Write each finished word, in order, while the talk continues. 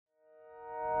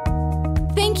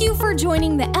Thank you for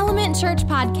joining the Element Church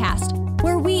podcast,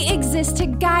 where we exist to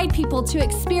guide people to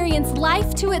experience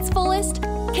life to its fullest,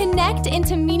 connect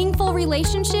into meaningful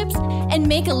relationships, and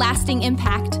make a lasting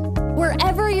impact.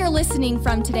 Wherever you're listening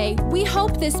from today, we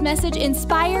hope this message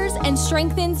inspires and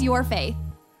strengthens your faith.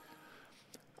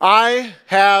 I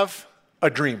have a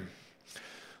dream.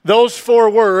 Those four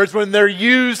words, when they're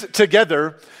used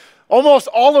together, almost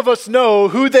all of us know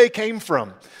who they came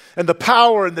from and the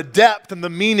power and the depth and the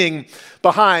meaning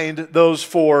behind those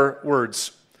four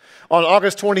words. On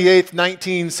August 28th,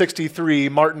 1963,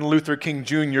 Martin Luther King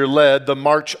Jr. led the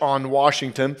March on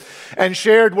Washington and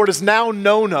shared what is now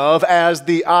known of as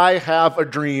the I Have a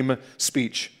Dream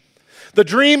speech. The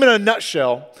dream in a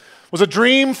nutshell was a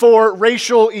dream for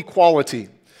racial equality,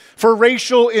 for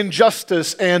racial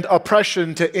injustice and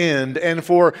oppression to end, and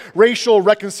for racial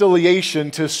reconciliation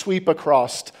to sweep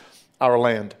across our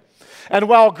land. And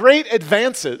while great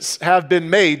advances have been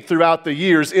made throughout the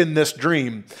years in this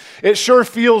dream, it sure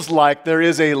feels like there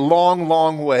is a long,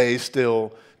 long way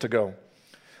still to go.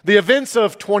 The events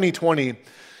of 2020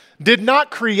 did not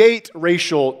create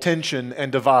racial tension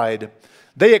and divide.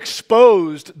 They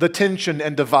exposed the tension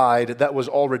and divide that was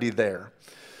already there.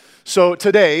 So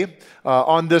today,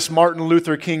 on this Martin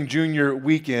Luther King Jr.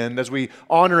 weekend, as we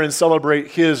honor and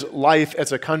celebrate his life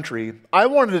as a country, I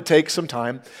wanted to take some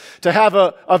time to have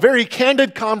a very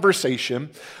candid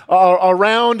conversation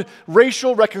around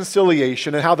racial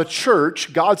reconciliation and how the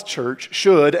church, God's church,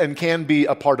 should and can be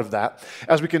a part of that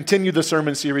as we continue the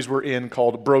sermon series we're in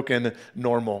called Broken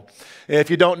Normal. If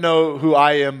you don't know who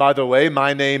I am, by the way,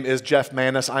 my name is Jeff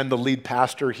Manis. I'm the lead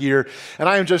pastor here, and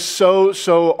I am just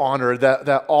so honored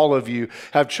that all of you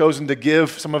have chosen to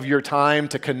give some of your time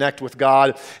to connect with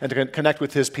God and to connect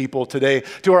with His people today.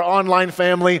 To our online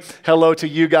family, hello to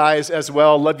you guys as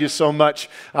well. Love you so much.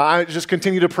 I just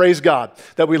continue to praise God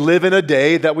that we live in a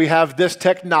day that we have this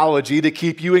technology to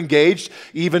keep you engaged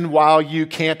even while you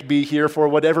can't be here for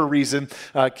whatever reason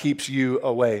keeps you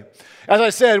away. As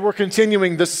I said, we're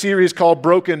continuing this series called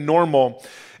Broken Normal.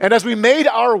 And as we made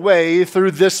our way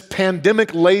through this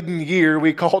pandemic-laden year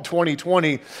we call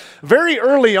 2020, very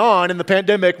early on in the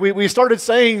pandemic, we started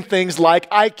saying things like,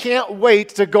 I can't wait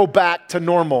to go back to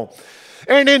normal.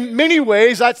 And in many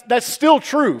ways, that's still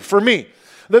true for me.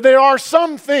 That there are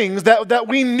some things that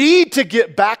we need to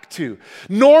get back to.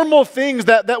 Normal things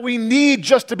that we need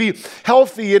just to be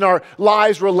healthy in our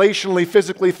lives relationally,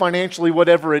 physically, financially,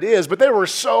 whatever it is. But there were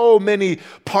so many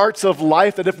parts of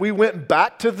life that if we went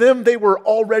back to them, they were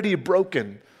already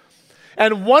broken.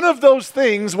 And one of those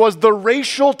things was the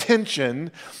racial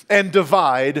tension and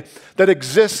divide that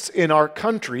exists in our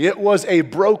country. It was a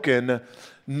broken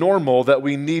normal that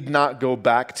we need not go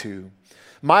back to.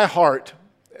 My heart,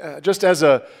 just as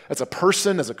a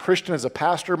person, as a Christian, as a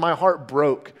pastor, my heart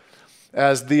broke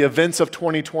as the events of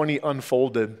 2020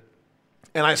 unfolded.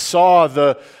 And I saw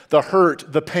the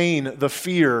hurt, the pain, the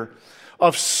fear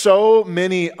of so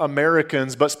many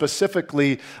Americans, but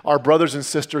specifically our brothers and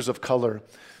sisters of color.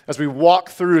 As we walk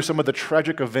through some of the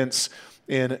tragic events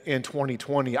in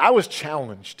 2020, I was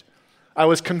challenged. I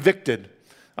was convicted.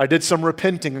 I did some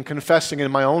repenting and confessing in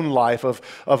my own life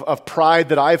of pride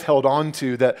that I've held on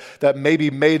to that maybe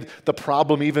made the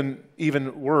problem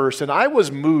even worse. And I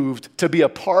was moved to be a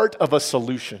part of a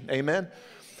solution. Amen?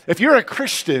 If you're a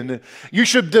Christian, you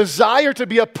should desire to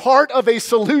be a part of a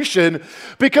solution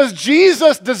because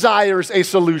Jesus desires a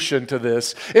solution to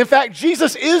this. In fact,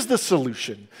 Jesus is the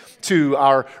solution to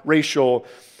our racial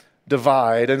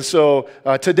divide. And so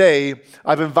today,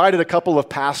 I've invited a couple of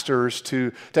pastors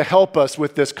to help us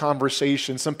with this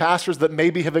conversation. Some pastors that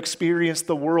maybe have experienced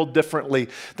the world differently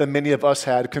than many of us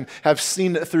have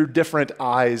seen it through different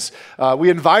eyes. We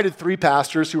invited three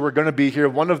pastors who were going to be here.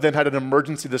 One of them had an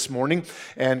emergency this morning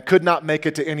and could not make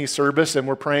it to any service, and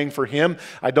we're praying for him.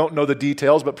 I don't know the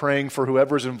details, but praying for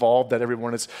whoever's involved that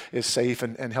everyone is safe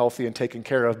and healthy and taken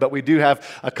care of. But we do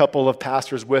have a couple of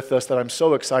pastors with us that I'm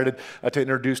so excited to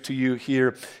introduce to you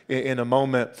here in a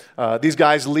moment. These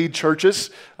guys lead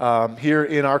churches here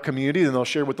in our community, and they'll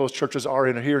share what those churches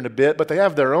are here in a bit, but they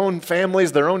have their own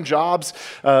families, their own jobs,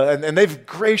 and they've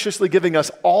graciously given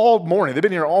us all morning. They've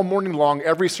been here all morning long,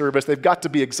 every service. They've got to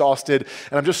be exhausted,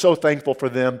 and I'm just so thankful for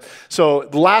them. So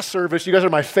the last service, you guys are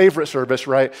my favorite service,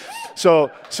 right? So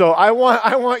I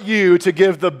want you to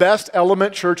give the best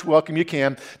Element Church welcome you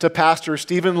can to Pastor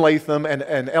Stephen Latham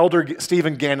and Elder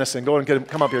Stephen Gannison. Go and get him.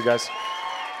 Come up here, guys.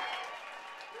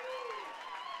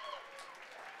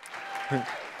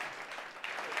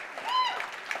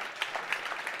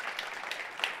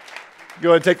 Go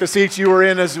ahead and take the seats you were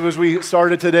in as we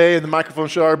started today, and the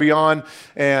microphones are beyond.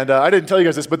 And I didn't tell you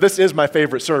guys this, but this is my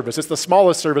favorite service. It's the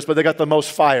smallest service, but they got the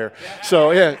most fire.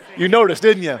 So yeah, you noticed,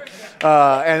 didn't you?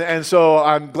 And so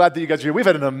I'm glad that you guys are here. We've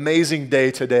had an amazing day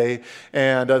today,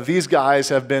 and these guys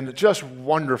have been just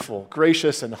wonderful,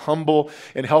 gracious, and humble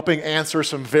in helping answer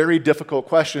some very difficult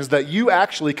questions that you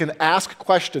actually can ask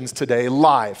questions today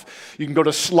live. You can go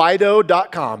to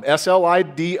slido.com,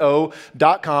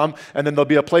 SLIDO.com, and then there'll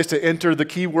be a place to enter the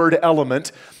keyword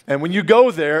element. And when you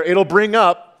go there, it'll bring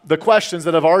up the questions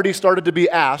that have already started to be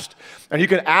asked. And you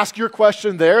can ask your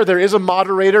question there. There is a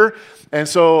moderator. And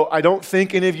so I don't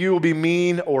think any of you will be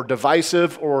mean or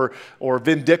divisive or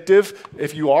vindictive.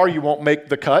 If you are, you won't make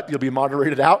the cut. You'll be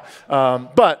moderated out.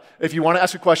 But if you want to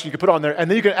ask a question, you can put it on there. And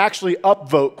then you can actually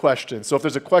upvote questions. So if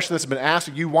there's a question that's been asked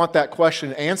and you want that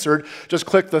question answered, just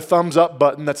click the thumbs up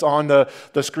button that's on the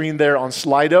screen there on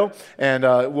Slido. And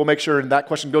we'll make sure that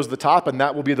question goes to the top, and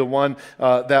that will be the one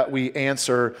that we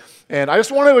answer. And I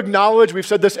just want to acknowledge, we've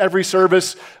said this every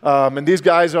service, and these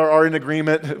guys are in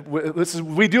agreement.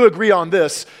 We do agree on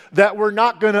this, that we're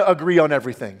not going to agree on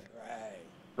everything.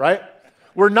 Right?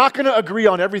 We're not going to agree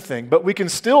on everything, but we can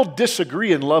still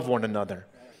disagree and love one another.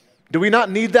 Do we not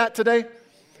need that today?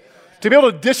 To be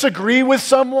able to disagree with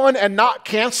someone and not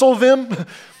cancel them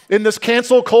in this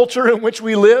cancel culture in which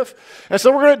we live. And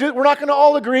so we're not going to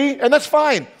all agree, and that's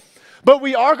fine. But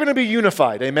we are going to be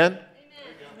unified. Amen?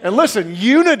 And listen,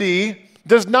 unity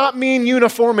does not mean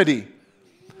uniformity.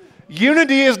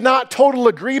 Unity is not total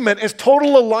agreement, it's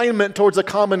total alignment towards a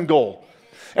common goal.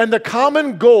 And the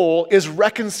common goal is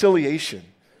reconciliation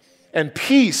and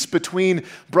peace between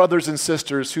brothers and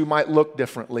sisters who might look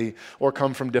differently or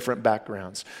come from different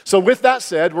backgrounds. So with that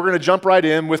said, we're going to jump right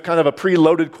in with kind of a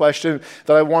preloaded question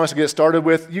that I want us to get started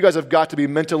with. You guys have got to be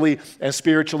mentally and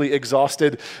spiritually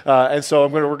exhausted. And so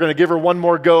we're going to give her one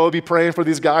more go. Be praying for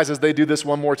these guys as they do this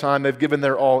one more time. They've given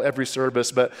their all every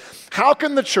service. But how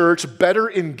can the church better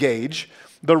engage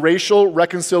the racial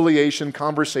reconciliation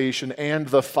conversation and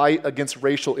the fight against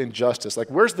racial injustice? Like,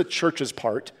 where's the church's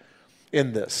part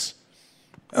in this?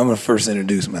 I'm going to first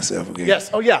introduce myself again. Yes.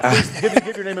 Oh, yeah. Please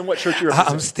give your name and what church you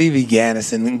represent. I'm Stevie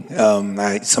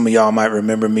Gannison. Some of y'all might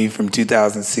remember me from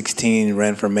 2016,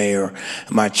 ran for mayor.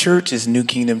 My church is New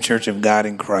Kingdom Church of God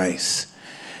in Christ.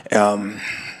 Been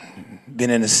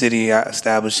in the city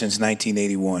established since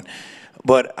 1981.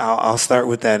 But I'll start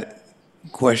with that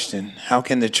question. How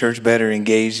can the church better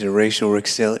engage the racial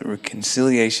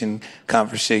reconciliation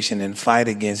conversation and fight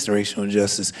against racial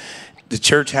injustice? The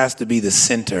church has to be the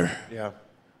center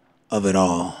of it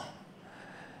all.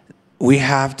 We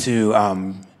have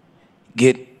to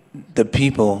get the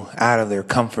people out of their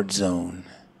comfort zone.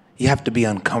 You have to be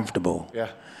uncomfortable.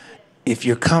 Yeah. If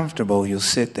you're comfortable, you'll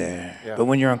sit there. Yeah. But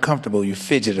when you're uncomfortable, you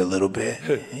fidget a little bit.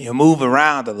 You move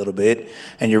around a little bit,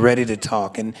 and you're ready to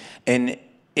talk. And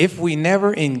if we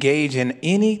never engage in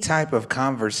any type of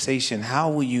conversation,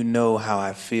 how will you know how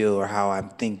I feel or how I'm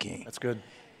thinking? That's good.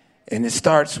 And it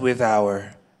starts with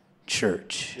our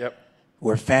church,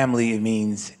 where family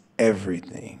means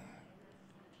everything.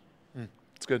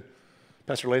 That's good.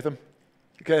 Pastor Latham,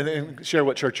 okay, and share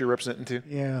what church you're representing too.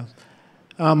 Yeah.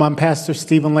 I'm Pastor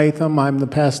Stephen Latham. I'm the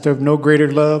pastor of No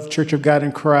Greater Love, Church of God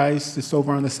in Christ. It's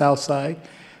over on the south side.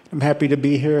 I'm happy to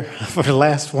be here for the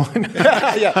last one.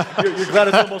 Yeah, you're glad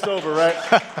it's almost over, right?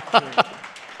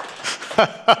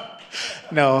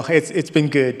 No, it's been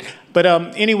good. But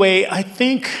anyway, I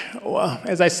think,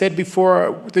 as I said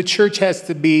before, the church has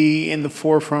to be in the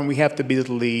forefront. We have to be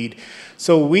the lead.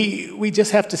 So we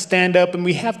just have to stand up, and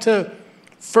we have to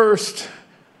first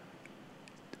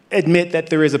admit that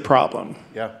there is a problem.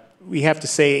 Yeah. We have to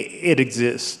say it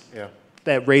exists. Yeah.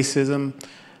 That racism,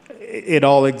 it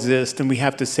all exists, and we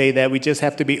have to say that. We just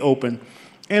have to be open.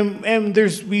 And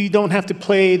we don't have to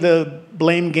play the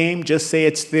blame game, just say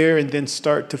it's there and then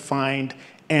start to find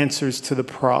answers to the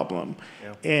problem.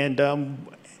 Yeah.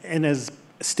 And as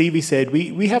Stevie said,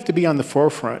 we have to be on the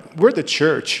forefront. We're the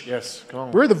church. Yes, come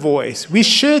on. We're the voice. We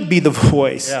should be the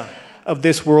voice of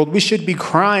this world. We should be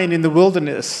crying in the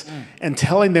wilderness and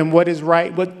telling them what is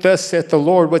right, what thus saith the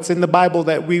Lord, what's in the Bible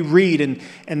that we read.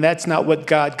 And that's not what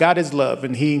God is love,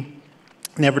 and he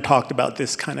never talked about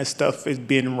this kind of stuff as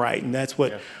being right, and that's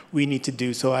what we need to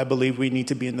do. So I believe we need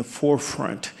to be in the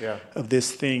forefront of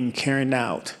this thing carrying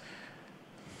out.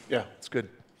 Yeah, it's good.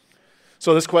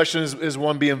 So this question is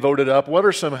one being voted up. What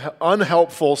are some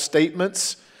unhelpful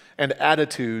statements and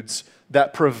attitudes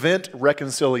that prevent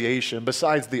reconciliation,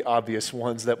 besides the obvious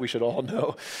ones that we should all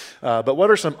know? But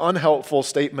what are some unhelpful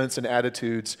statements and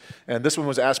attitudes? And this one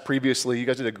was asked previously. You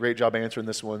guys did a great job answering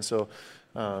this one. So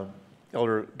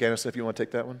Elder Gannison, if you want to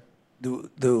take that one.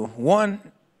 The one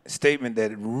statement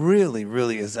that really,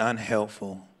 really is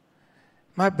unhelpful,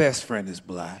 my best friend is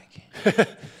black.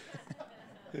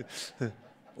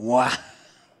 Wow.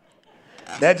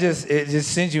 It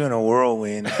just sends you in a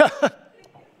whirlwind.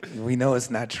 We know it's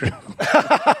not true.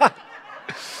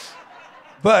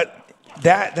 But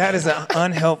that is an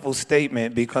unhelpful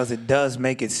statement because it does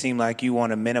make it seem like you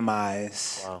want to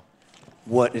minimize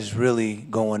what is really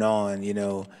going on,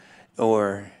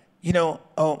 or,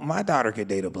 oh, my daughter could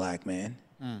date a black man.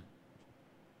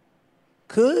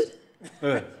 Could?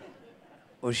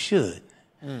 Or should?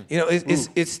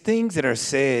 It's things that are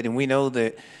said, and we know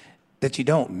that you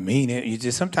don't mean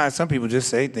it. Sometimes some people just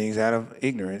say things out of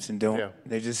ignorance and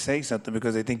they just say something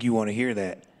because they think you want to hear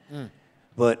that.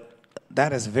 But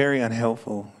that is very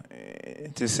unhelpful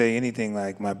to say anything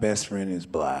like my best friend is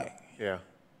black. Yeah.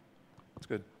 That's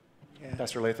good. Yeah.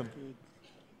 Pastor Latham?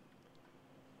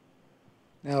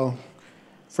 Now,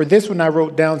 for this one, I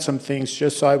wrote down some things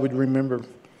just so I would remember.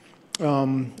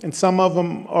 And some of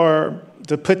them are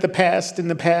to put the past in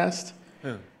the past.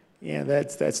 Yeah,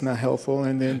 that's not helpful.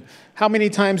 And then how many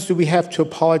times do we have to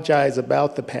apologize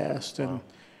about the past? And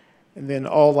then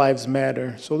all lives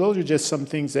matter. So those are just some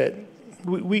things that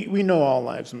we know all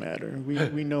lives matter.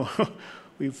 We know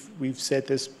we've said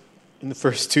this in the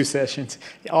first two sessions.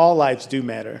 All lives do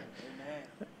matter.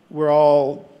 We're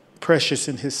all precious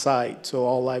in his sight, so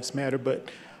all lives matter,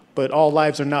 but all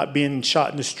lives are not being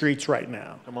shot in the streets right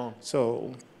now. Come on.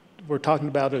 So we're talking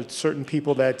about a certain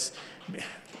people that's,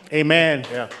 amen.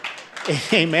 Yeah.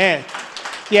 Amen.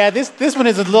 Yeah, this one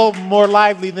is a little more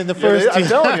lively than the first two. I'm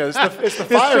telling you, it's the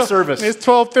fire service. It's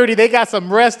 12:30. They got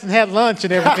some rest and had lunch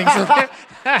and everything,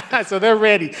 so they're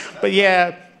ready. But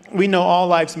yeah, we know all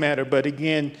lives matter. But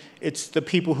again, it's the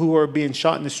people who are being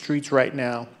shot in the streets right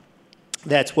now.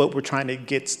 That's what we're trying to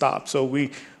get stopped. So we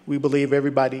believe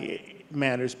everybody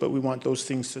matters, but we want those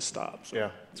things to stop. So, yeah,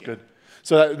 it's good.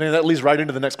 So that leads right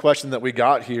into the next question that we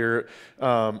got here.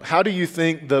 How do you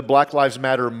think the Black Lives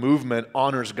Matter movement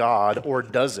honors God, or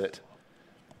does it?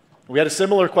 We had a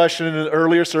similar question in an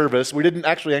earlier service. We didn't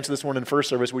actually answer this one in first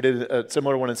service. We did a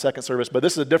similar one in second service, but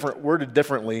this is worded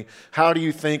differently. How do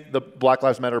you think the Black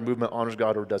Lives Matter movement honors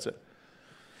God, or does it?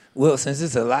 Well, since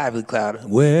it's a lively cloud,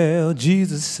 well,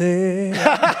 Jesus said.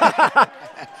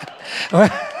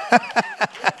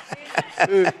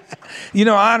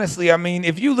 Honestly, I mean,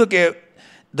 if you look at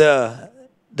the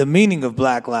meaning of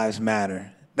Black Lives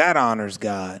Matter, that honors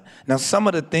God. Now, some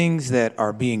of the things that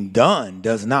are being done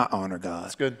does not honor God.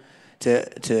 That's good.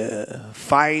 To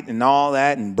fight and all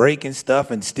that and breaking stuff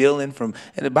and stealing from,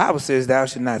 and the Bible says thou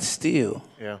should not steal,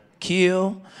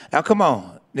 kill. Now, come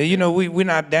on. Now, we're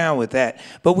not down with that.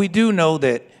 But we do know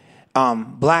that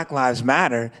Black Lives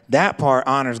Matter, that part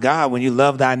honors God when you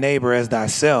love thy neighbor as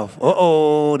thyself.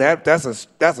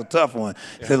 That's a tough one.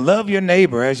 Yeah. To love your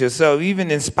neighbor as yourself,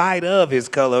 even in spite of his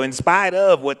color, in spite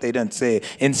of what they done said,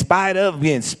 in spite of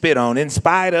being spit on, in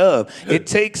spite of. It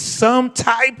takes some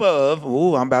type of,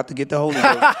 I'm about to get the Holy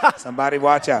Ghost. Somebody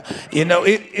watch out.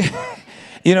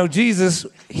 Jesus,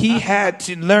 he had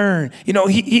to learn.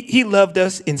 He loved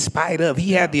us in spite of.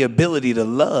 He had the ability to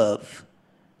love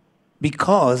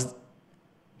because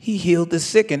he healed the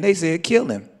sick, and they said, kill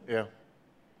him. Yeah.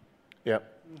 Yeah.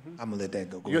 I'm going to let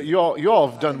that go. You all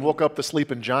have woke up the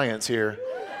sleeping giants here.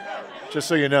 Just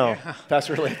so you know,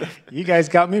 Pastor Latham. You guys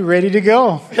got me ready to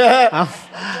go.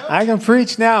 I can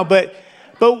preach now, but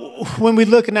when we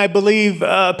look, and I believe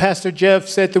Pastor Jeff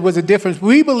said there was a difference.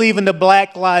 We believe in the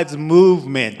Black Lives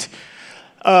Movement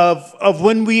of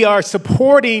when we are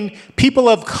supporting people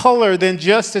of color, the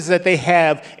injustice that they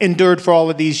have endured for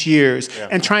all of these years,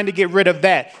 and trying to get rid of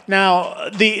that. Now,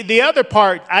 the other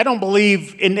part, I don't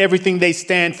believe in everything they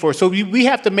stand for. So we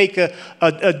have to make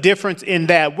a difference in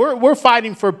that. We're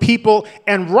fighting for people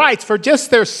and rights, for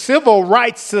just their civil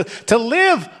rights to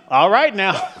live. All right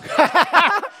now.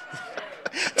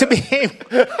 To be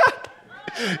able.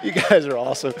 You guys are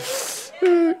awesome.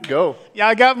 Go.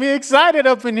 Y'all got me excited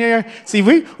up in here. See,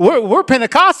 we're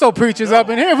Pentecostal preachers up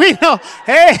in here. We know,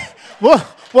 hey,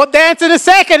 we'll dance in a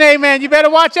second, amen. You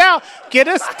better watch out. Get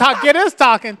us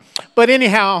talking. But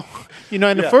anyhow, in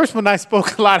the first one I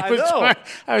spoke a lot.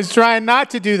 I was trying not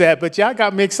to do that, but y'all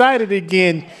got me excited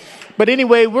again. But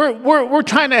anyway, we're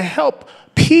trying to help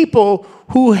people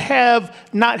who have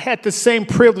not had the same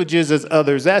privileges as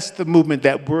others. That's the movement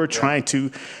that we're trying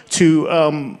to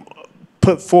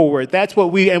put forward. That's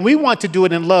what we want to do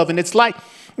it in love. And it's like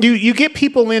you get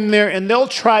people in there and they'll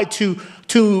try to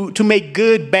make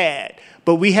good bad.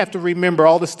 But we have to remember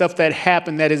all the stuff that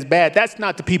happened that is bad. That's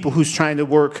not the people who's trying to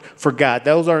work for God.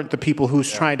 Those aren't the people who's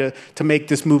trying to make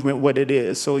this movement what it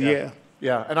is. So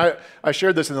Yeah, and I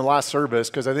shared this in the last service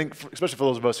because I think, especially for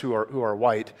those of us who are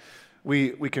white,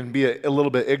 we can be a little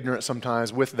bit ignorant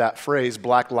sometimes with that phrase,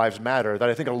 Black Lives Matter, that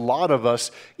I think a lot of us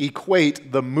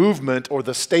equate the movement or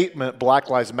the statement Black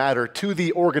Lives Matter to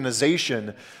the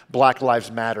organization Black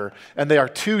Lives Matter, and they are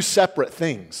two separate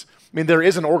things. I mean, there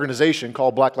is an organization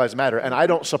called Black Lives Matter, and I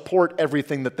don't support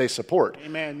everything that they support.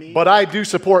 Amen. But I do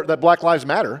support that Black Lives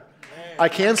Matter. I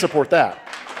can support that.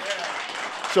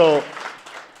 So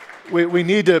we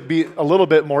need to be a little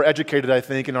bit more educated, I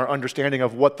think, in our understanding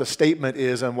of what the statement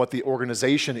is and what the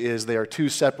organization is. They are two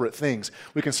separate things.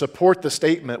 We can support the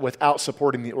statement without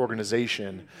supporting the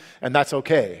organization, and that's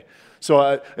okay.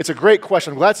 So it's a great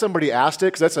question. I'm glad somebody asked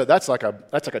it, because that's like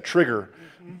a trigger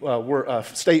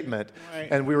statement, right.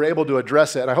 And we were able to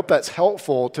address it. And I hope that's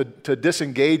helpful to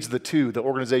disengage the two, the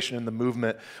organization and the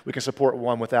movement. We can support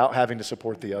one without having to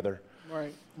support the other.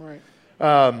 Right.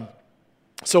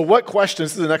 So what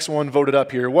questions, this is the next one voted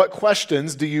up here, what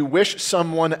questions do you wish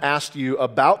someone asked you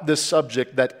about this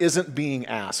subject that isn't being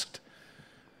asked?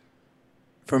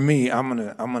 For me, I'm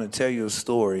gonna tell you a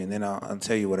story, and then I'll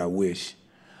tell you what I wish.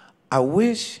 I'll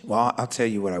tell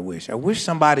you what I wish. I wish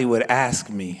somebody would ask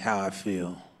me how I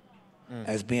feel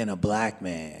as being a black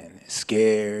man,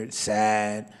 scared,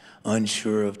 sad,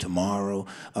 unsure of tomorrow,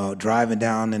 driving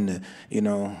down and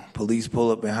the, police pull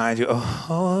up behind you.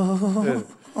 How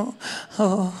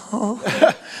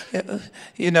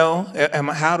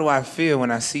do I feel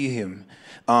when I see him?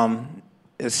 A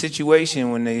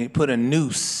situation when they put a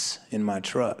noose in my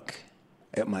truck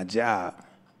at my job.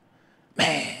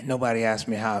 Man, nobody asked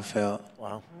me how I felt.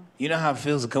 Wow. You know how it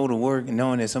feels to go to work and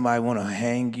knowing that somebody want to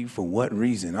hang you for what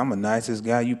reason? I'm the nicest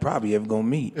guy you probably ever gonna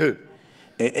meet.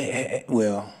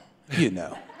 Well,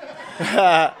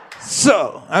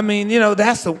 So, I mean,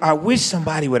 I wish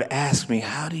somebody would ask me,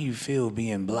 how do you feel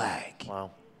being black?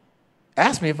 Wow.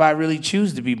 Ask me if I really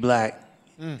choose to be black.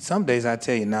 Some days I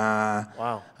tell you, nah.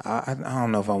 Wow. I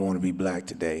don't know if I want to be black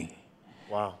today.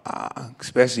 Wow.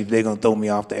 Especially if they're going to throw me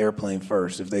off the airplane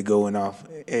first, if they go in off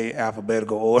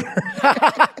alphabetical order.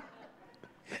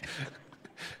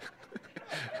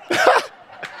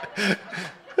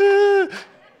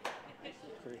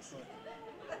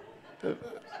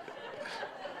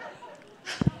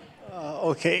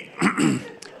 Okay.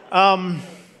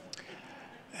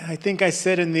 I think I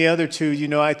said in the other two,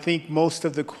 I think most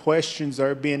of the questions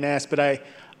are being asked, but I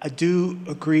do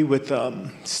agree with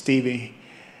Stevie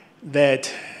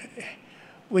that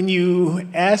when you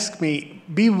ask me,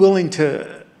 be willing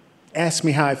to ask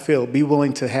me how I feel, be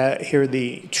willing to hear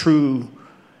the true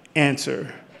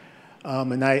answer.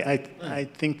 And I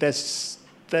think that's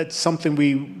something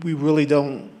we really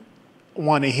don't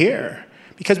want to hear.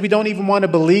 Because we don't even want to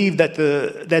believe that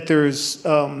there's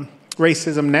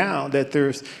racism now, that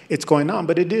it's going on,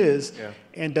 but it is. Yeah.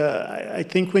 And I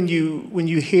think when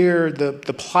you hear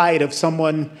the plight of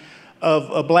someone,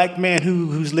 of a black man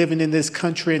who's living in this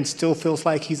country and still feels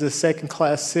like he's a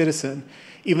second-class citizen,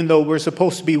 even though we're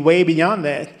supposed to be way beyond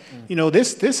that.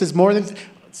 This is more than,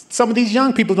 some of these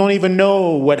young people don't even know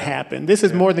what happened. This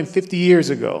is more than 50 years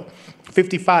ago.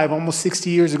 55, almost 60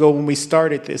 years ago when we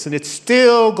started this, and it's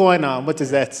still going on. What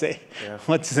does that say? Yeah.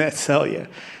 What does that tell you?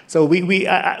 So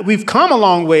we've come a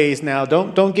long ways now.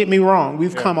 Don't get me wrong.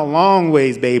 We've come a long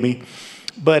ways, baby.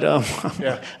 But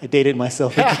I dated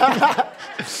myself. No,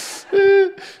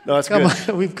 that's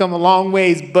good. We've come a long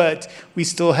ways, but we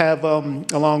still have a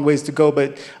long ways to go.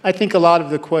 But I think a lot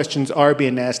of the questions are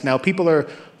being asked now. People are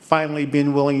finally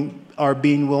being willing,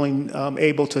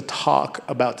 able to talk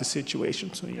about the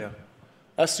situation. So yeah.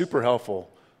 That's super helpful,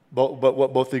 but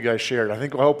what both of you guys shared. I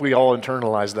hope we all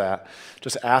internalize that.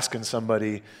 Just asking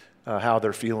somebody how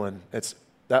they're feeling.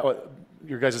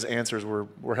 Your guys' answers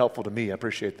were helpful to me. I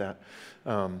appreciate that.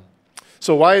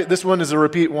 So why, this one is a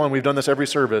repeat one. We've done this every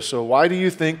service. So why do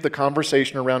you think the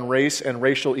conversation around race and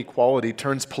racial equality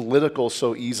turns political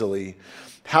so easily?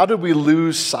 How did we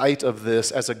lose sight of this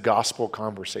as a gospel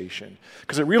conversation?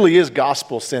 Because it really is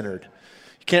gospel-centered.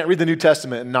 You can't read the New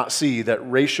Testament and not see that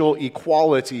racial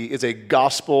equality is a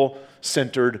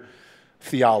gospel-centered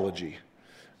theology.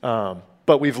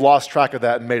 But we've lost track of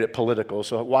that and made it political.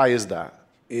 So why is that?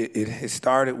 It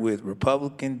started with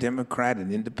Republican, Democrat,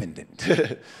 and Independent.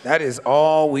 That is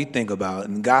all we think about,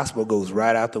 and the gospel goes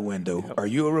right out the window. Yep. Are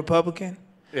you a Republican?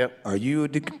 Yep. Are you a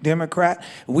Democrat?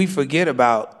 We forget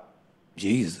about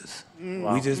Jesus.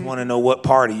 Wow. We just want to know what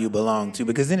party you belong to,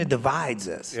 because then it divides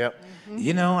us. Yep.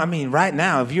 Right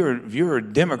now, if you're a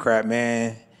Democrat,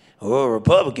 man, or a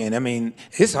Republican,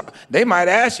 they might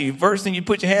ask you, first thing you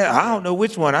put your hand, I don't know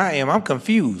which one I am. I'm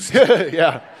confused.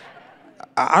 Yeah.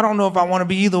 I don't know if I want to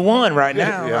be either one right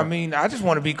now. Yeah. I mean, I just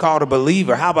want to be called a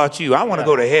believer. How about you? I want to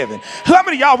go to heaven. How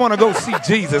many of y'all want to go see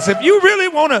Jesus? If you really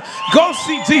want to go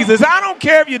see Jesus, I don't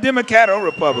care if you're Democrat or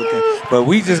Republican, but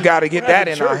we just got to get that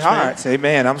in our hearts.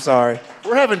 Amen. I'm sorry.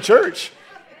 We're having church.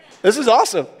 This is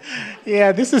awesome.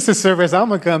 Yeah, this is the service I'm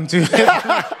going to come to.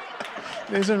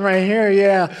 This one right here,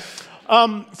 yeah.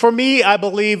 For me, I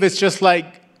believe it's just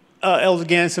like Elder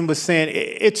Ganson was saying.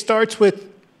 It starts with,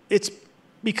 it's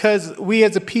because we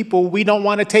as a people, we don't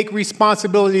want to take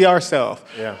responsibility ourselves.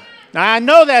 Yeah. Now, I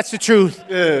know that's the truth.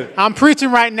 Yeah. I'm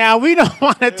preaching right now. We don't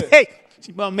want to take.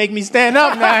 She's going to make me stand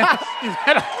up now.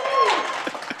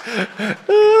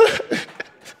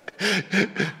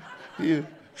 Yeah.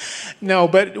 No,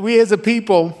 but we as a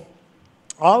people,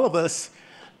 all of us,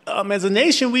 as a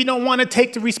nation, we don't want to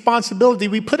take the responsibility.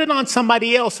 We put it on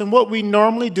somebody else, and what we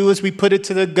normally do is we put it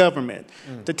to the government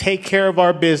to take care of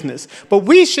our business. But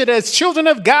we should, as children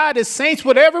of God, as saints,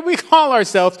 whatever we call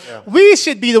ourselves, we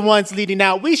should be the ones leading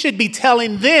out. We should be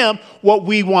telling them what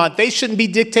we want. They shouldn't be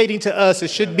dictating to us. It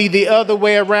should be the other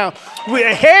way around.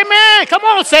 Hey, man, come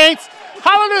on, saints.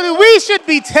 Hallelujah. We should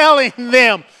be telling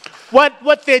them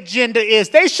what the agenda is.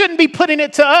 They shouldn't be putting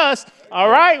it to us. All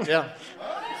right? Yeah.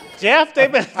 Jeff, I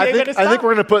think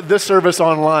we're going to put this service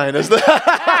online. This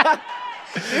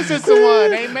is the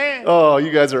one. Amen. Oh, you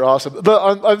guys are awesome.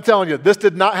 But I'm telling you, this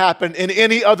did not happen in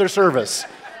any other service.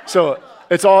 So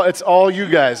it's all you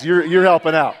guys. You're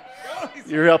helping out.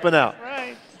 You're helping out.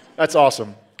 Right. That's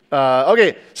awesome.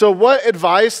 Okay, so what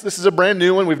advice, this is a brand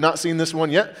new one, we've not seen this one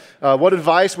yet. What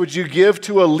advice would you give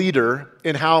to a leader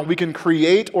in how we can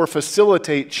create or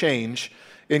facilitate change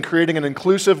in creating an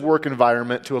inclusive work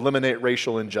environment to eliminate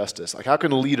racial injustice? Like, how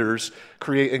can leaders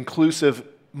create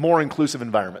more inclusive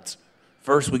environments?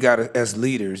 First, we got to, as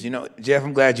leaders, Jeff,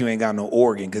 I'm glad you ain't got no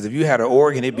organ, because if you had an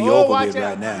organ, it'd be over with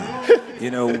right now.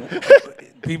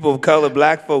 People of color,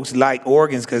 black folks like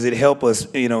organs because it helps us,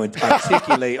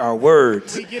 articulate our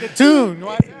words. We get a tune.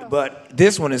 But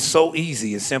this one is so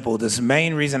easy. It's simple. The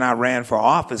main reason I ran for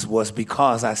office was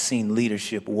because I seen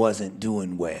leadership wasn't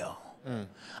doing well.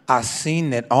 I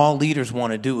seen that all leaders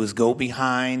want to do is go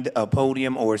behind a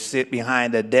podium or sit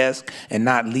behind a desk and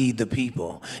not lead the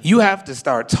people. You have to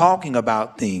start talking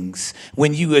about things.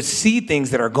 When you see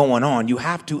things that are going on, you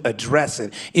have to address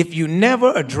it. If you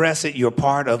never address it, you're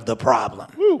part of the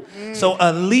problem. So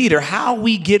a leader, how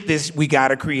we get this, we got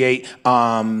to create,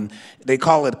 they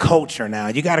call it culture now.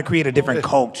 You got to create a different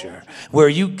culture where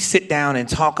you sit down and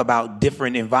talk about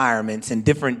different environments and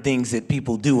different things that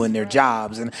people do in their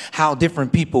jobs and how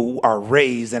different people are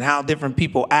raised and how different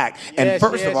people act. And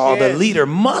first of all, the leader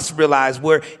must realize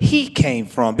where he came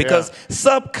from, because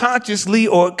subconsciously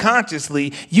or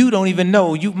consciously, you don't even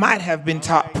know. You might have been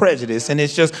taught prejudice, and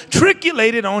it's just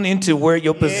trickulated on into where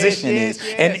your position is.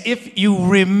 And if you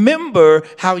remember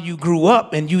how you grew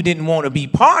up and you didn't want to be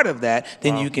part of that,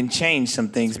 then you can change some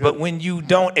things. But when you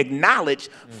don't acknowledge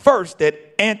first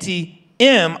that Auntie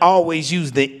M always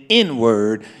used the N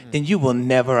word, then you will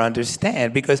never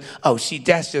understand, because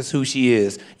that's just who she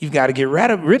is. You've got to get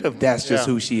rid of that's just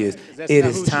who she is. It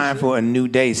is time for a new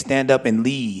day. Stand up and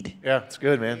lead. Yeah, it's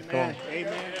good, man. Come on.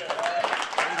 Amen.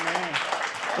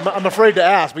 I'm afraid to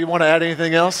ask, but you want to add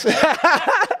anything else?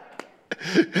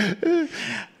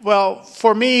 Well,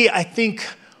 for me, I think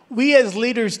we as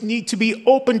leaders need to be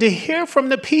open to hear from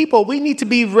the people. We need to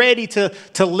be ready to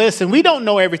listen. We don't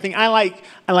know everything. I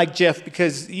like Jeff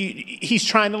because he's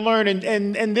trying to learn,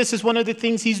 and this is one of the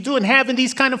things he's doing, having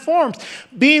these kind of forums,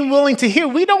 being willing to hear.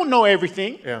 We don't know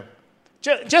everything. Yeah.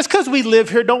 Just because we live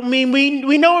here don't mean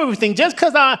we know everything. Just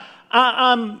because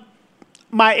I'm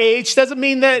my age doesn't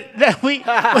mean that we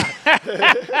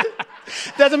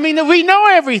doesn't mean that we know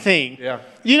everything. Yeah.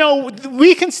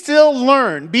 We can still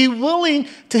learn. Be willing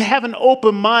to have an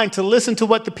open mind to listen to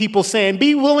what the people say, and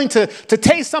be willing to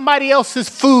taste somebody else's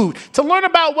food, to learn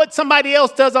about what somebody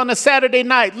else does on a Saturday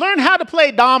night. Learn how to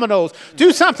play dominoes.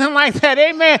 Do something like that.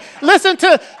 Amen. Listen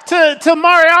to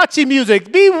mariachi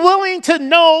music. Be willing to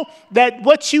know that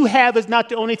what you have is not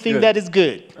the only thing that is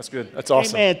good. That's good. That's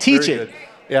awesome. Amen. Teach Very it. Good.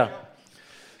 Yeah.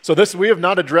 So we have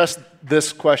not addressed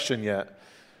this question yet.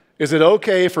 Is it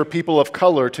okay for people of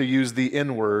color to use the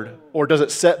N-word, or does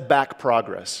it set back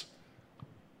progress?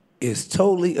 It's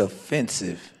totally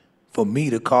offensive for me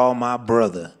to call my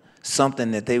brother something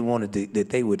that they wanted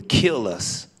that they would kill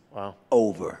us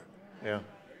over. Yeah.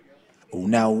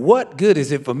 Now, what good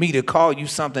is it for me to call you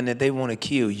something that they want to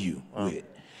kill you with?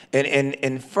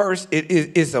 And first,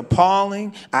 it's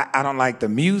appalling. I don't like the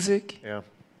music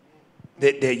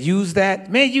that use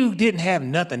that. Man, you didn't have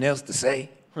nothing else to say.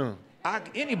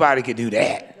 Anybody could do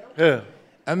that. Yeah.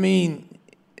 I mean,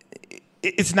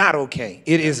 It's not okay.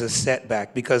 It is a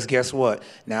setback because guess what?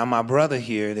 Now my brother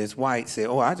here that's white said,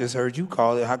 oh, I just heard you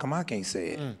call it. How come I can't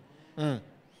say it?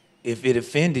 If it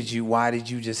offended you, why did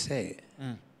you just say it?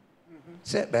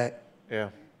 Setback. Yeah.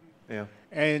 Yeah.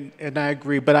 And I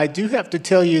agree. But I do have to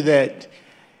tell you that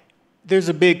there's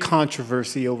a big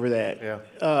controversy over that.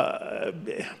 Yeah.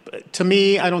 To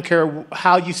me, I don't care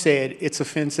how you say it. It's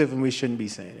offensive and we shouldn't be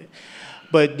saying it.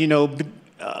 But,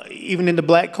 even in the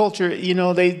black culture,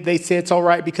 they say it's all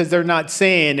right because they're not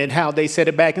saying it how they said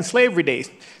it back in slavery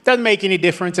days. Doesn't make any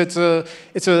difference. It's part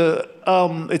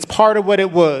of what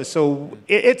it was. So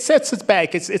it sets us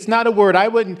back. It's not a word.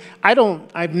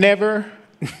 I've never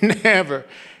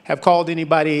have called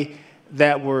anybody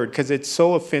that word because it's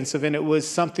so offensive and it was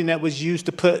something that was used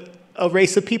to put a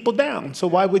race of people down. So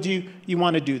why would you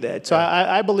want to do that? So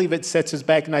I believe it sets us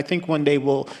back, and I think one day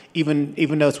we'll even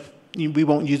though we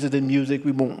won't use it in music,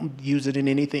 we won't use it in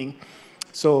anything.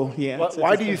 So yeah.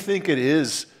 Why do you think it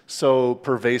is so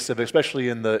pervasive, especially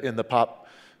in the pop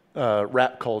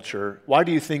rap culture? Why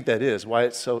do you think that is? Why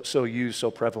it's so used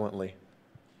so prevalently?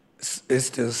 It's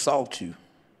to assault you.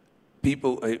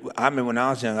 People, I mean, when I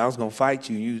was young, I was going to fight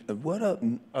you. You, what up?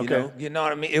 You know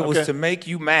what I mean? It was to make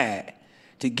you mad,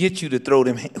 to get you to throw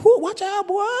them hands. Watch out,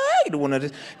 boy. One of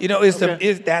this.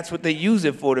 That's what they use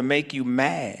it for, to make you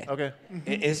mad. Okay.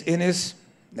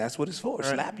 That's what it's for,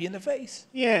 right. Slap you in the face.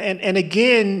 Yeah, and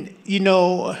again,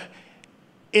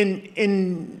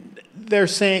 in they're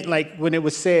saying, like when it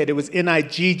was said, it was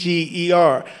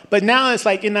Nigger, but now it's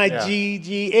like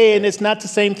Nigga, and it's not the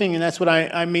same thing, and that's what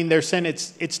I mean. They're saying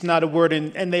it's not a word,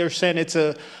 and they're saying it's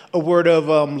a word of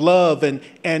love and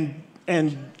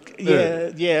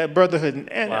brotherhood,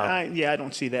 and wow. I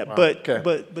don't see that, wow. but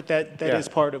that is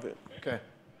part of it. Okay.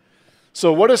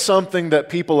 So what is something that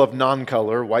people of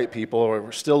non-color, white people,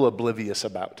 are still oblivious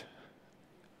about?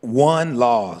 One,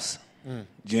 laws.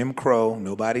 Jim Crow.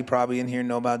 Nobody probably in here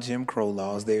know about Jim Crow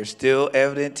laws. They are still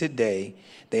evident today.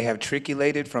 They have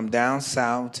trickulated from down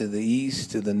south to the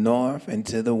east, to the north, and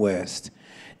to the west.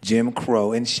 Jim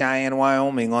Crow. In Cheyenne,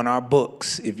 Wyoming, on our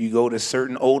books, if you go to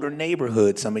certain older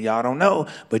neighborhoods, some of y'all don't know,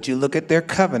 but you look at their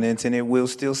covenants and it will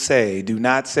still say, do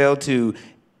not sell to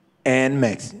and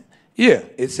Mexican. Yeah,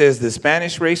 it says the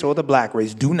Spanish race or the black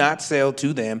race, do not sell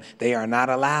to them. They are not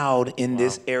allowed in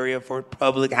this area for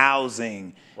public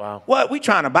housing. Wow. What? We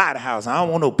trying to buy the house. I don't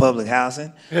want no public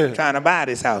housing. Trying to buy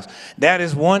this house. That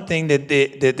is one thing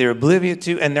that they're oblivious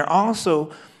to. And they're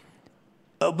also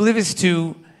oblivious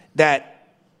to that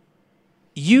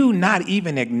you not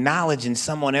even acknowledging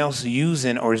someone else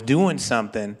using or is doing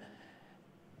something,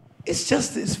 it's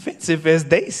just as offensive as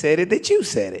they said it that you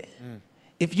said it.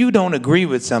 If you don't agree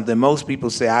with something, most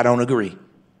people say, I don't agree.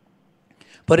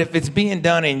 But if it's being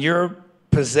done in your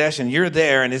possession, you're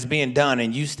there and it's being done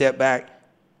and you step back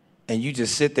and you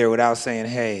just sit there without saying,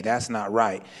 hey, that's not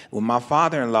right. Well, my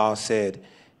father-in-law said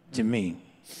to me,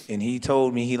 and he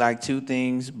told me he liked two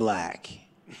things black,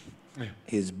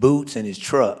 his boots and his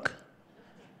truck.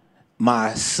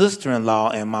 My sister-in-law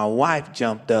and my wife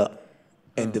jumped up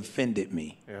and defended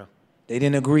me. Yeah. They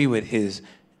didn't agree with his,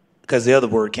 because the other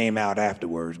word came out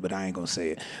afterwards, but I ain't going to say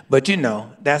it. But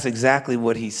that's exactly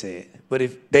what he said. But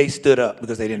if they stood up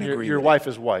because they didn't agree with it. Your wife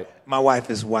is white. My wife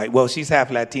is white. Well, she's half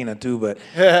Latina too, but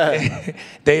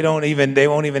they won't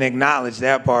even acknowledge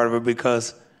that part of her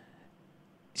because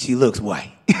she looks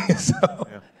white. So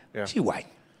she white.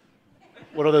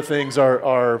 What other things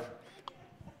are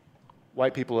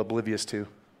white people oblivious to?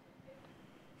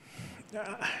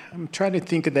 I'm trying to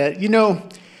think of that.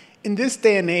 In this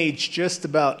day and age, just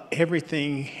about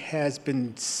everything has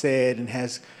been said and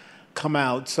has come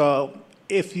out. So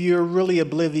if you're really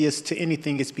oblivious to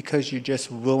anything, it's because you're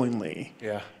just willingly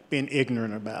being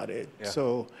ignorant about it. Yeah.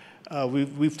 So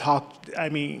we've talked,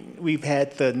 we've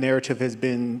had the narrative has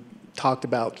been talked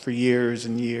about for years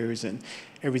and years, and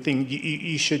everything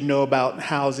you should know about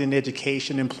housing,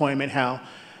 education, employment, how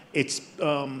it's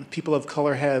people of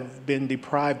color have been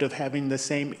deprived of having the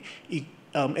same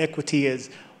equity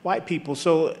as white people.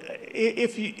 So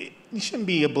if you shouldn't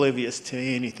be oblivious to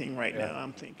anything right now,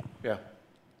 I'm thinking. Yeah.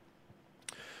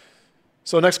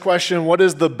 So next question, what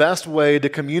is the best way to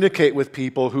communicate with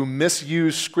people who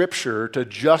misuse Scripture to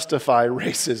justify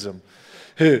racism?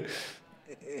 The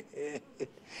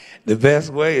best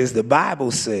way is the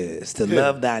Bible says to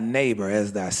love thy neighbor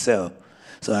as thyself.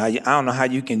 So I don't know how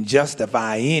you can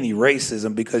justify any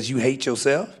racism because you hate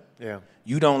yourself. Yeah.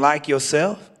 You don't like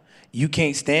yourself. You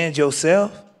can't stand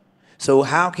yourself. So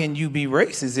how can you be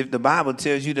racist if the Bible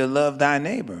tells you to love thy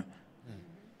neighbor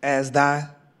as thyself?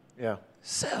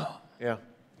 Yeah.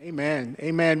 Amen.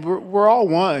 Amen. We're all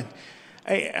one.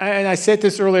 And I said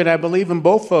this earlier, and I believe in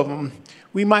both of them.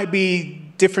 We might be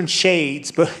different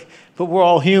shades, but we're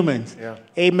all humans. Yeah.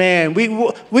 Amen.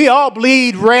 We all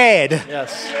bleed red.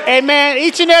 Yes. Amen.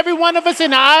 Each and every one of us,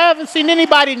 and I haven't seen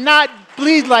anybody not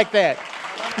bleed like that.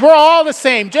 We're all the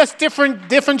same, just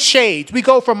different shades. We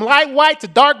go from light white to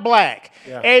dark black.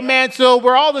 Yeah. Amen. So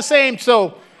we're all the same.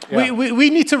 So we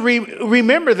need to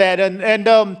remember that.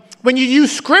 And when you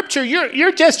use scripture,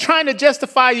 you're just trying to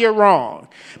justify your wrong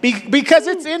because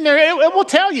it's in there. It will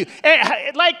tell you.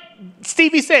 And like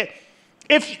Stevie said,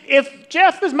 if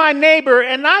Jeff is my neighbor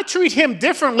and I treat him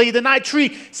differently than I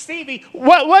treat Stevie,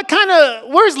 what kind of,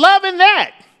 where's love in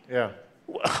that? Yeah.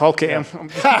 Okay. Yeah.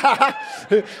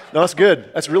 No, that's good.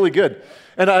 That's really good.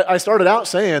 And I started out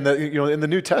saying that, in the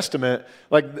New Testament,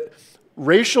 like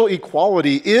racial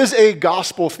equality is a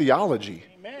gospel theology.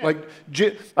 Amen. Like,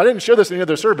 I didn't share this in any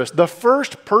other service. The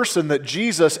first person that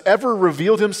Jesus ever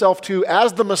revealed himself to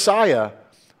as the Messiah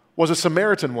was a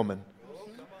Samaritan woman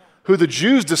who the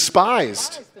Jews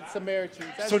despised. So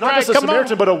not just a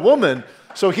Samaritan, but a woman.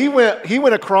 So he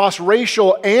went across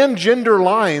racial and gender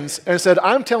lines and said,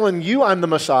 I'm telling you I'm the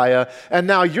Messiah, and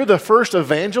now you're the first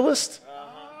evangelist?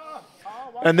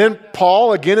 And then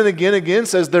Paul again and again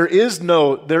says there is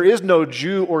no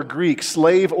Jew or Greek,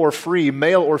 slave or free,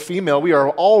 male or female. We are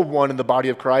all one in the body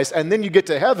of Christ. And then you get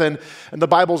to heaven, and the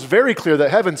Bible's very clear that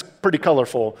heaven's pretty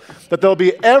colorful, that there'll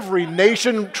be every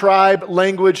nation, tribe,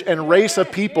 language, and race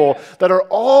of people that are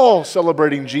all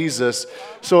celebrating Jesus.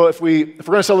 So if we're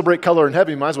going to celebrate color in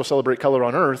heaven, we might as well celebrate color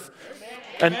on earth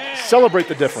and celebrate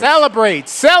the difference.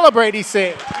 Celebrate, he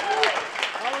said.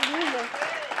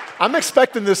 I'm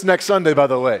expecting this next Sunday, by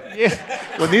the way.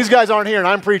 Yeah. When these guys aren't here and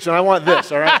I'm preaching, I want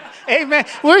this, all right? Hey, man,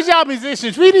 where's y'all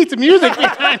musicians? We need some music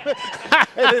behind it.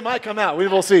 Hey, they might come out. We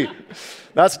will see.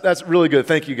 That's really good.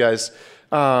 Thank you, guys.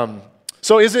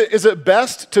 So is it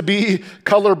best to be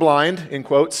colorblind, in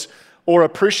quotes, or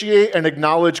appreciate and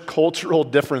acknowledge cultural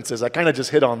differences? I kind of just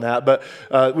hit on that, but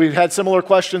we've had similar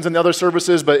questions in the other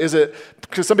services, but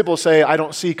because some people say, I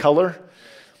don't see color.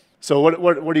 So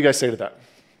what do you guys say to that?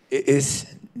 It's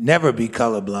never be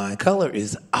colorblind. Color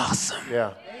is awesome.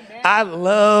 Yeah. I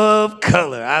love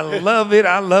color. I love it.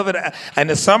 In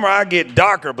the summer, I get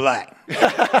darker black.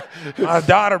 My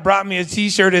daughter brought me a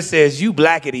T-shirt that says, "You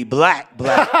blackity black."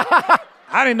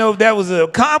 I didn't know if that was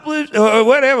accomplished or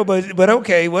whatever, but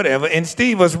okay, whatever. And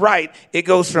Steve was right. It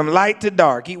goes from light to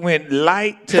dark. He went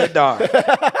light to dark.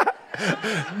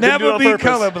 Never be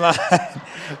colorblind.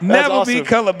 Never be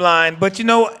colorblind. But you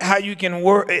know how you can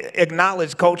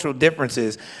acknowledge cultural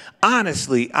differences?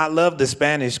 Honestly, I love the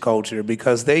Spanish culture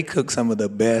because they cook some of the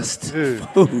best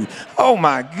food. Oh,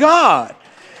 my God.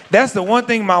 That's the one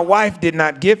thing my wife did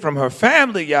not get from her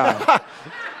family, y'all.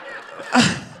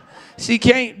 She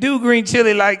can't do green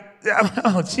chili like,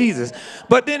 oh, Jesus.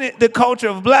 But then the culture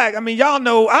of black, I mean, y'all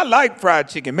know I like fried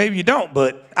chicken. Maybe you don't,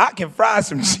 but I can fry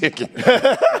some chicken.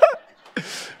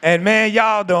 And man,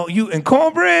 y'all don't, and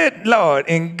cornbread, Lord,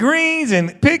 and greens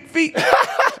and pig feet.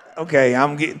 Okay,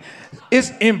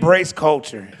 it's embrace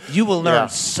culture. You will learn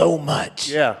so much.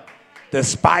 Yeah. The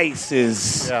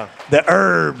spices, the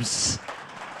herbs.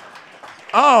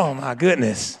 Oh my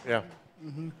goodness. Yeah.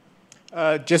 Mm-hmm.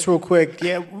 Just real quick,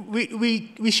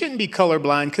 we shouldn't be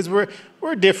colorblind because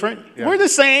we're different. Yeah. We're the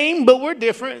same, but we're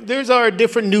different. There's our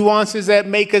different nuances that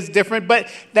make us different, but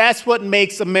that's what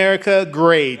makes America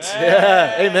great.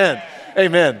 Yeah,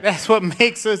 amen. That's what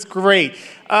makes us great.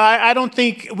 I don't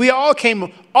think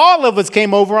all of us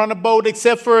came over on a boat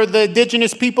except for the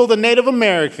indigenous people, the Native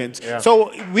Americans. Yeah.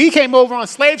 So we came over on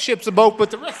slave ships, a boat,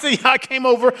 but the rest of y'all came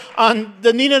over on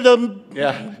the Nina,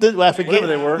 I forget. Whatever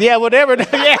they were. Yeah, whatever.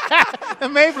 The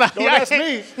Mayflower. Don't ask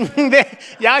me.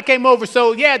 Y'all came over.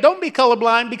 So yeah, don't be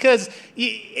colorblind because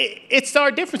it's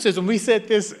our differences. When we said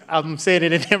this, I'm saying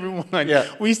it in everyone. Yeah.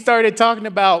 We started talking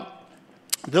about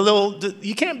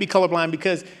you can't be colorblind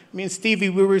because me and Stevie,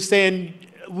 we were saying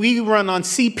we run on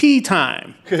CP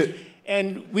time.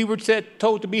 And we were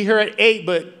told to be here at 8,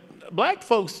 but black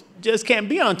folks just can't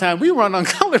be on time. We run on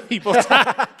colored people's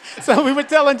time. So we were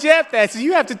telling Jeff that. So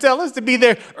you have to tell us to be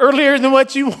there earlier than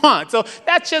what you want. So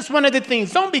that's just one of the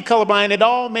things. Don't be colorblind. It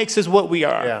all makes us what we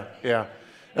are. Yeah.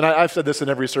 And I've said this in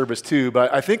every service too,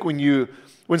 but I think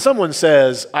when someone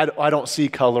says, I don't see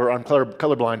color, I'm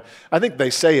colorblind, I think they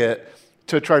say it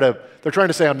they're trying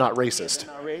to say I'm not racist.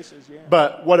 Not racist, yeah.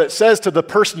 But what it says to the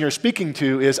person you're speaking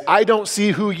to is, I don't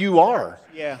see who you are.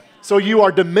 Yeah. So you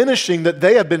are diminishing that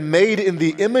they have been made in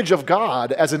the image of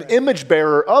God as an image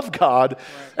bearer of God, right.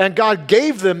 And God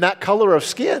gave them that color of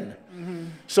skin. Mm-hmm.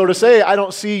 So to say, I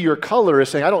don't see your color is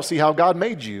saying, I don't see how God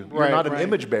made you. You're not an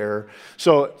image bearer.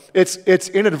 So it's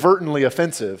inadvertently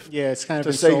offensive it's kind of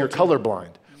to say you're colorblind.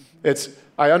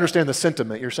 I understand the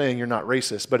sentiment. You're saying you're not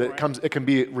racist, but it can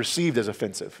be received as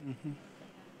offensive.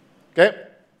 Okay?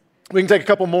 We can take a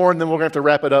couple more, and then we're going to have to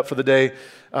wrap it up for the day.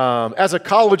 As a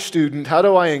college student, how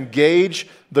do I engage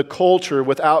the culture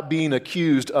without being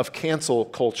accused of cancel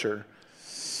culture?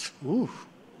 Ooh.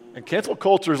 And cancel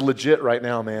culture is legit right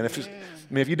now, man.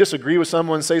 If you disagree with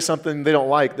someone, say something they don't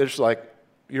like, they're just like,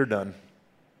 you're done.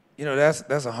 You know,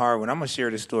 that's a hard one. I'm going to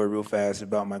share this story real fast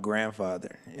about my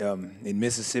grandfather. In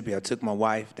Mississippi, I took my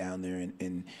wife down there,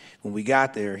 and when we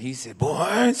got there, he said,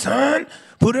 boy, son,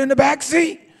 put her in the back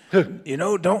seat. You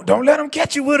know, don't let them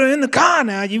catch you with her in the car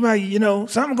now. You might,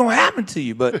 something going to happen to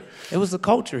you. But it was the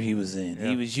culture he was in. Yeah.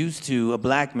 He was used to a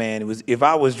black man. If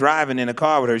I was driving in a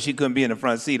car with her, she couldn't be in the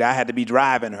front seat. I had to be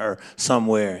driving her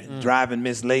somewhere, driving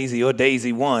Miss Lazy or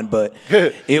Daisy 1. But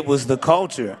it was the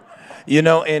culture,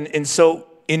 and so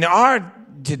in our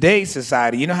today's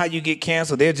society, you know how you get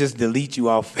canceled? They'll just delete you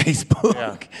off Facebook.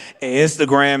 Yeah. And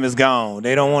Instagram is gone.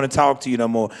 They don't want to talk to you no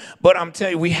more. But I'm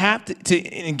telling you, we have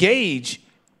to engage.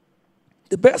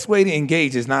 The best way to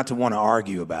engage is not to want to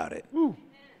argue about it. Ooh,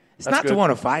 it's not to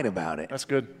want to fight about it. That's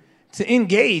good. To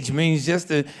engage means just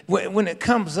when it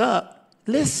comes up,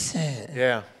 listen.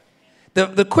 Yeah.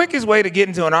 The quickest way to get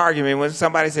into an argument when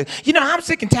somebody says, I'm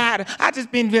sick and tired. I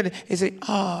just been really, they say,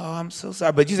 oh, I'm so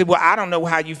sorry. But you say, well, I don't know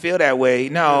how you feel that way.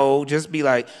 No, just be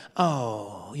like,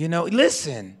 oh,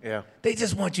 listen. Yeah. They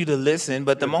just want you to listen.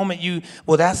 But the moment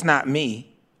that's not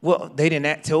me. Well, they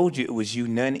didn't told you it was you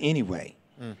none anyway.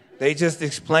 They just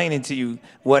explaining to you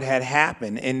what had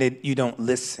happened, and that you don't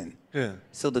listen. Yeah.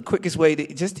 So the quickest way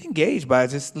to just engage by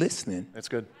just listening. That's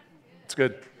good. It's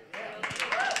good.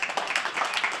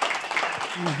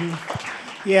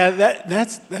 Mm-hmm. Yeah,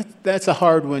 that's a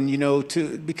hard one,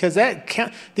 because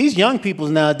these young people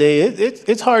nowadays,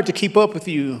 it's hard to keep up with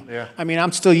you. Yeah. I mean,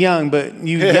 I'm still young, but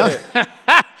you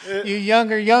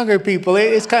younger people,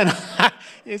 it's kind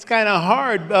of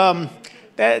hard.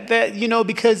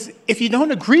 Because if you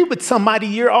don't agree with somebody,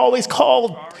 you're always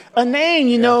called a name,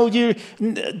 you're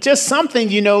just something,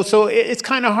 so it's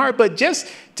kind of hard, but just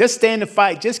stay in the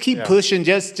fight, just keep pushing,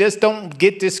 just don't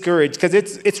get discouraged, because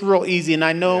it's real easy. And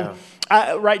I know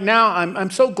right now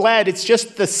I'm so glad it's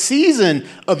just the season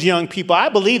of young people. I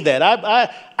believe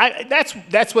that.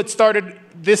 That's what started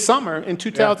this summer in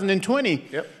 2020.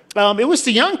 Yep. It was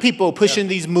the young people pushing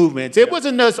these movements. It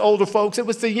wasn't us older folks. It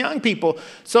was the young people.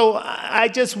 So I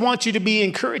just want you to be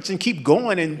encouraged and keep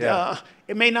going. And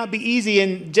it may not be easy.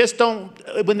 And just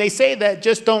when they say that,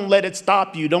 just don't let it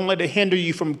stop you. Don't let it hinder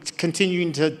you from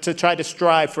continuing to try to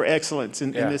strive for excellence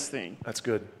in this thing. That's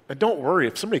good. And don't worry.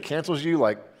 If somebody cancels you,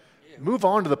 move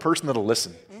on to the person that'll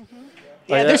listen. Mm-hmm.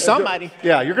 Yeah, there's somebody.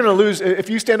 Yeah, you're going to lose. If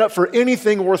you stand up for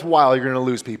anything worthwhile, you're going to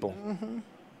lose people. Mm-hmm.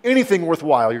 Anything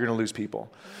worthwhile, you're going to lose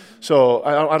people. So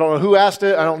I don't know who asked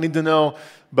it. I don't need to know.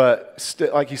 But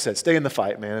like you said, stay in the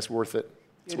fight, man. It's worth it.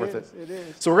 It's worth it. It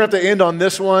is. So we're going to have to end on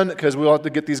this one because we'll have to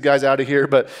get these guys out of here.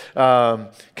 But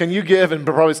can you give, and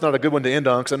probably it's not a good one to end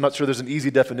on because I'm not sure there's an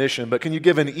easy definition, but can you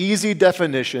give an easy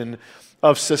definition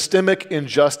of systemic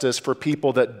injustice for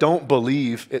people that don't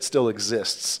believe it still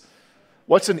exists?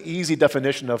 What's an easy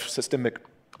definition of systemic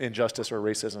injustice or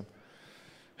racism?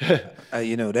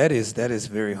 That is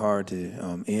very hard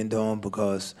to end on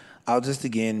because I'll just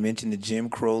again mention the Jim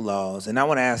Crow laws. And I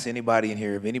want to ask anybody in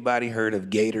here, if anybody heard of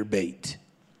gator bait?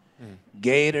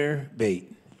 Gator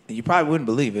bait. And you probably wouldn't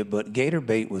believe it, but gator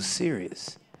bait was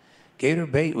serious. Gator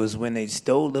bait was when they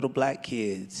stole little black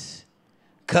kids,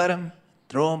 cut them,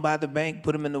 throw them by the bank,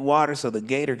 put them in the water so the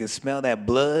gator could smell that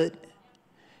blood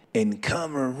and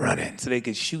come running so they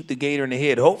could shoot the gator in the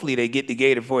head. Hopefully they get the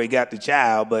gator before he got the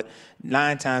child, but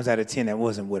 9 times out of 10, that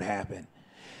wasn't what happened.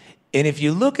 And if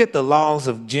you look at the laws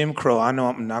of Jim Crow, I know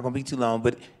I'm not going to be too long,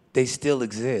 but they still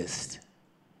exist.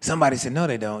 Somebody said, no,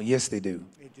 they don't. Yes, they do.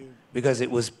 They do. Because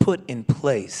it was put in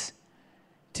place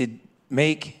to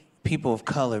make people of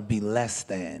color be less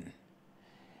than.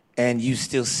 And you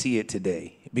still see it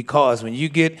today. Because when you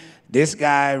get this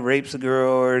guy rapes a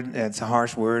girl, or that's a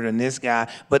harsh word, and this guy,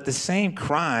 but the same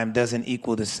crime doesn't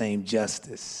equal the same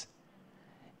justice.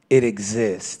 It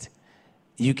exists.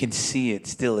 You can see it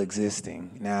still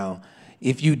existing. Now,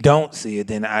 if you don't see it,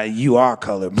 then you are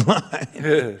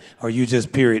colorblind, or you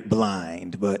just period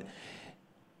blind. But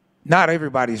not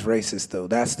everybody's racist, though.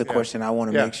 That's the question I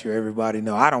want to make sure everybody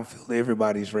know. I don't feel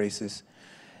everybody's racist.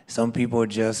 Some people are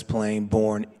just plain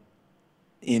born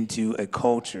into a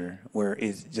culture where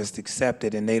it's just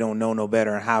accepted and they don't know no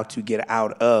better how to get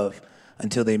out of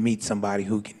until they meet somebody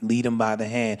who can lead them by the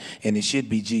hand, and it should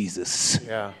be Jesus.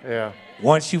 Yeah.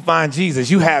 Once you find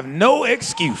Jesus, you have no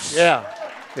excuse. Yeah.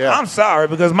 I'm sorry,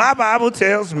 because my Bible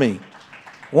tells me,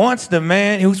 once the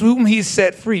man whom he's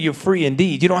set free, you're free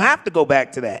indeed. You don't have to go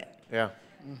back to that. Yeah.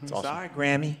 It's awesome. Sorry,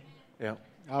 Grammy. Yeah.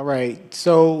 All right.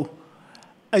 So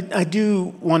I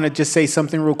do want to just say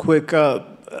something real quick.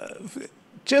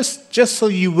 Just so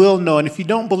you will know, and if you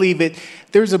don't believe it,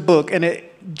 there's a book, and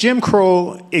Jim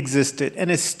Crow existed,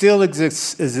 and it still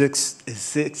exists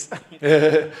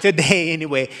today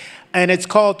anyway. And it's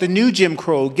called The New Jim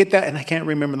Crow. Get that, and I can't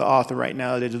remember the author right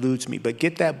now, it eludes me, but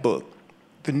get that book,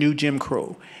 The New Jim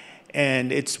Crow.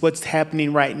 And it's what's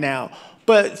happening right now.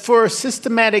 But for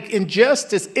systematic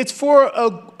injustice, it's for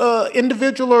an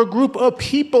individual or a group of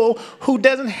people who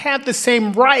doesn't have the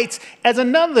same rights as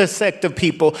another sect of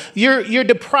people. You're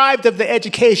deprived of the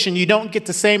education. You don't get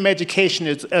the same education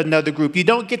as another group. You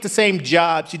don't get the same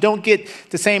jobs. You don't get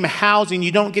the same housing.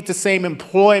 You don't get the same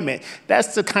employment.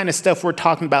 That's the kind of stuff we're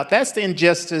talking about. That's the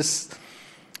injustice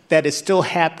that is still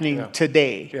happening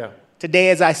today. Yeah.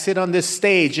 Today, as I sit on this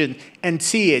stage and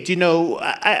see it,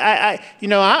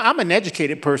 I'm an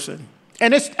educated person,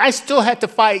 and I still had to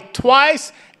fight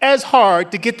twice as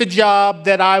hard to get the job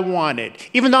that I wanted,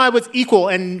 even though I was equal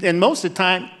and most of the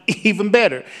time even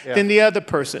better than the other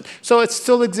person. So it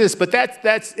still exists, but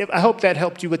that's. I hope that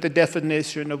helped you with the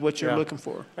definition of what you're looking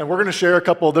for. And we're going to share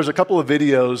there's a couple of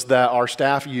videos that our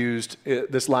staff used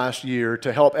this last year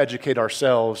to help educate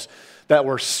ourselves that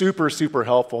were super, super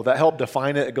helpful, that help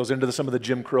define it. It goes into some of the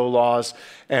Jim Crow laws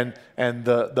and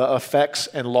the effects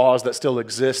and laws that still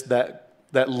exist that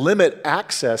limit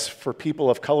access for people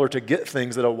of color to get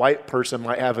things that a white person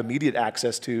might have immediate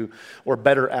access to or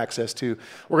better access to.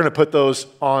 We're going to put those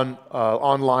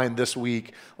online this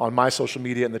week on my social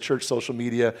media and the church social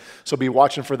media. So be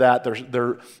watching for that.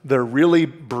 They're really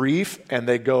brief, and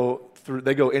they go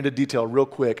into detail real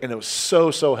quick, and it was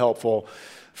so helpful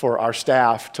for our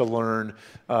staff to learn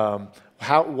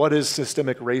what is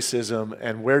systemic racism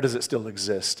and where does it still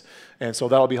exist. And so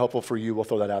that'll be helpful for you. We'll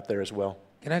throw that out there as well.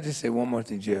 Can I just say one more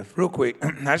thing, Jeff? Real quick,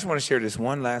 I just want to share this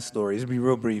one last story. This will be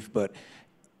real brief, but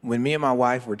when me and my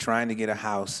wife were trying to get a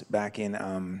house back in,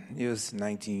 it was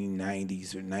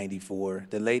 1990s or 94,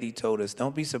 the lady told us,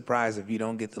 don't be surprised if you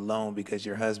don't get the loan because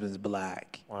your husband's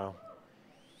black. Wow.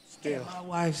 Still. And my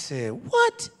wife said,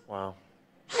 what? Wow.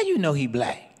 How you know he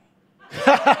black?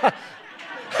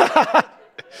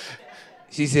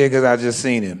 She said, because I just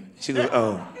seen him. She goes,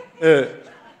 oh.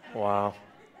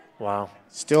 Wow.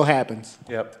 Still happens.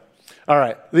 Yep. All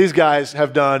right. These guys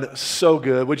have done so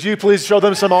good. Would you please show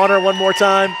them some honor one more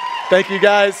time? Thank you,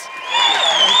 guys.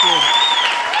 Thank you.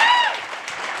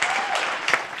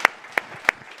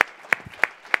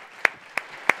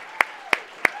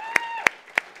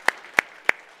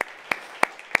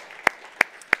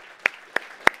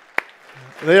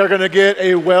 They are going to get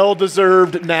a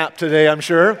well-deserved nap today, I'm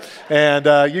sure. And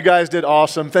you guys did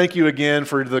awesome. Thank you again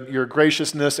for your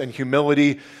graciousness and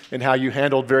humility and how you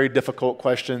handled very difficult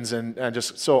questions, and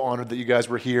just so honored that you guys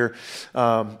were here.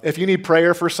 If you need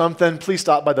prayer for something, please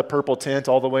stop by the purple tent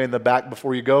all the way in the back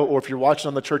before you go. Or if you're watching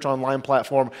on the Church Online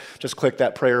platform, just click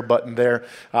that prayer button there.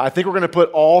 I think we're going to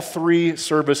put all 3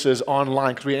 services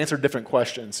online because we answered different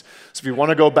questions. So if you want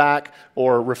to go back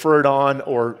or refer it on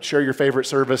or share your favorite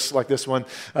service like this one,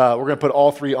 we're going to put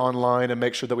all 3 online and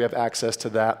make sure that we have access to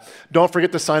that. Don't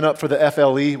forget to sign up for the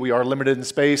FLE. We are limited in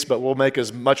space, but we'll make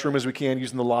as much room as we can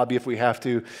using the lobby if we have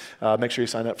to. Make sure you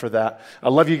sign up for that. I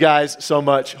love you guys so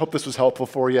much. Hope this was helpful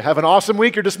for you. Have an awesome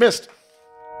week. You're dismissed.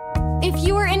 If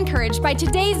you were encouraged by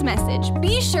today's message,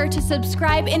 be sure to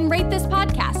subscribe and rate this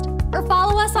podcast or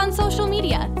follow us on social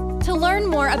media. To learn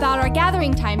more about our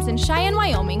gathering times in Cheyenne,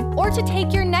 Wyoming, or to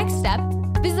take your next step,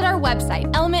 visit our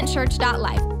website,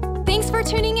 elementchurch.life. Thanks for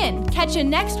tuning in. Catch you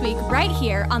next week right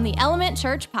here on the Element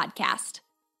Church Podcast.